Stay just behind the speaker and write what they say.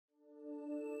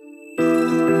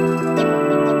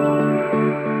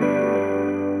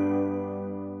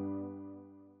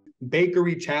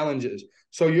bakery challenges.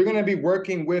 So you're going to be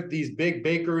working with these big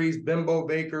bakeries, Bimbo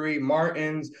Bakery,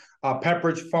 Martin's,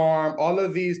 Pepperidge Farm. All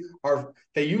of these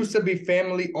they used to be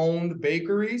family-owned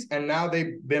bakeries, and now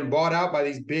they've been bought out by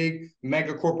these big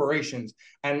mega corporations.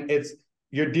 And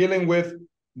you're dealing with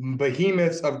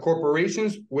behemoths of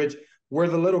corporations, which we're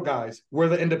the little guys, we're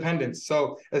the independents.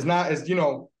 So it's not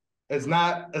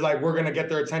like we're going to get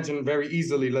their attention very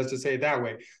easily. Let's just say it that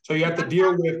way. So you have to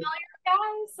deal with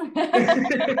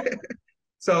guys.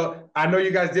 So I know you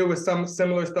guys deal with some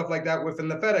similar stuff like that within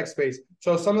the FedEx space.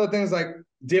 So some of the things like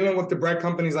dealing with the bread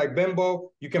companies like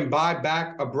Bimbo, you can buy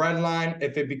back a bread line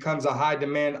if it becomes a high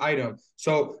demand item.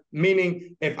 So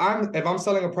meaning if I'm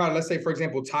selling a product, let's say for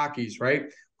example, Takis, right?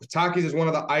 Takis is one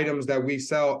of the items that we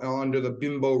sell under the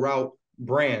Bimbo route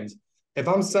brands. If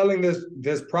I'm selling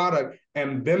this product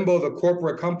and Bimbo, the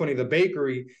corporate company, the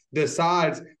bakery,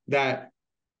 decides that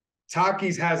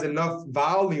Takis has enough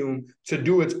volume to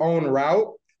do its own route,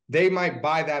 they might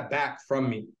buy that back from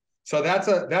me. So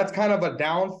that's kind of a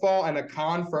downfall and a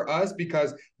con for us,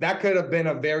 because that could have been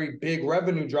a very big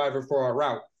revenue driver for our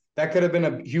route. That could have been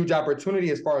a huge opportunity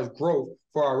as far as growth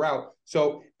for our route.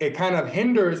 So it kind of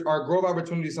hinders our growth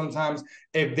opportunities sometimes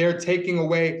if they're taking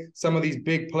away some of these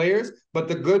big players. But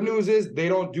the good news is they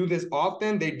don't do this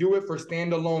often. They do it for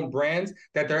standalone brands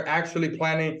that they're actually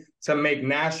planning to make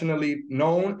nationally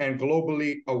known and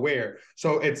globally aware.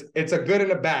 So it's a good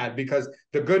and a bad, because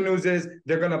the good news is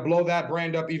they're going to blow that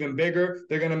brand up even bigger.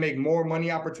 They're going to make more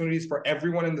money opportunities for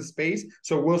everyone in the space.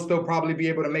 So we'll still probably be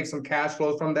able to make some cash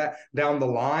flows from that down the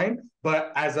line.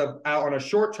 But on a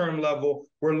short-term level,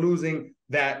 we're losing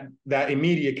that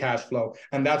immediate cash flow.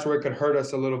 And that's where it could hurt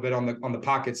us a little bit on the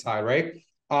pocket side, right?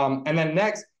 And then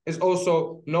next is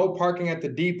also no parking at the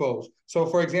depots. So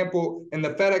for example, in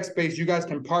the FedEx space, you guys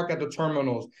can park at the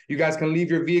terminals. You guys can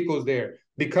leave your vehicles there.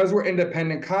 Because we're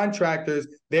independent contractors,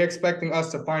 they're expecting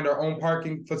us to find our own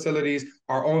parking facilities,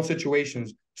 our own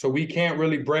situations. So we can't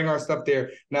really bring our stuff there.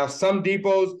 Now, some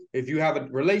depots, if you have a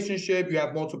relationship, you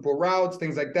have multiple routes,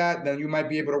 things like that, then you might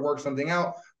be able to work something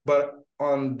out. But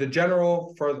on the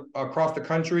general, for across the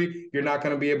country, you're not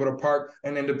going to be able to park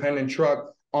an independent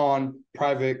truck on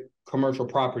private commercial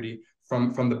property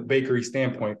from the bakery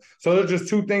standpoint. So there's just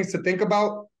two things to think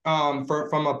about.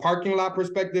 From a parking lot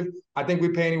perspective, I think we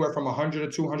pay anywhere from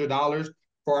 $100 to $200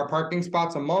 for our parking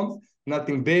spots a month.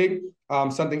 Nothing big,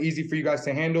 something easy for you guys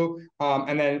to handle.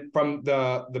 And then from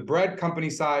the bread company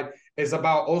side, it's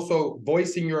about also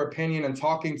voicing your opinion and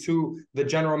talking to the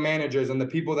general managers and the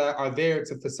people that are there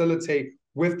to facilitate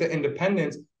with the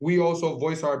independents. We also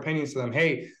voice our opinions to them.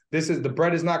 Hey, the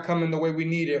bread is not coming the way we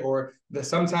need it, or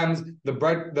sometimes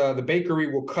the bakery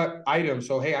will cut items.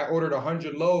 So hey, I ordered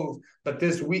 100 loaves, but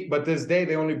this day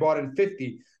they only bought in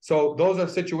 50. So those are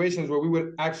situations where we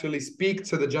would actually speak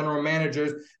to the general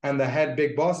managers and the head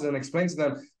big bosses and explain to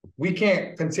them, we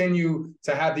can't continue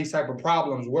to have these type of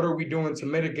problems. What are we doing to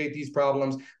mitigate these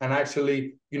problems and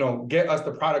actually, get us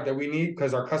the product that we need,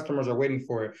 because our customers are waiting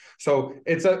for it. So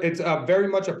it's a very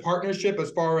much a partnership,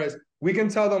 as far as we can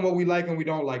tell them what we like and we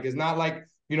don't like. It's not like,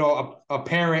 a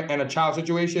parent and a child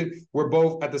situation. We're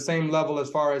both at the same level, as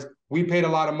far as we paid a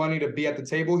lot of money to be at the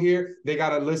table here. They got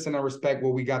to listen and respect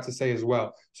what we got to say as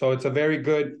well. So it's a very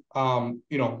good,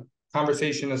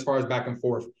 conversation as far as back and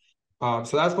forth.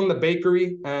 So that's from the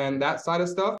bakery and that side of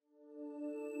stuff.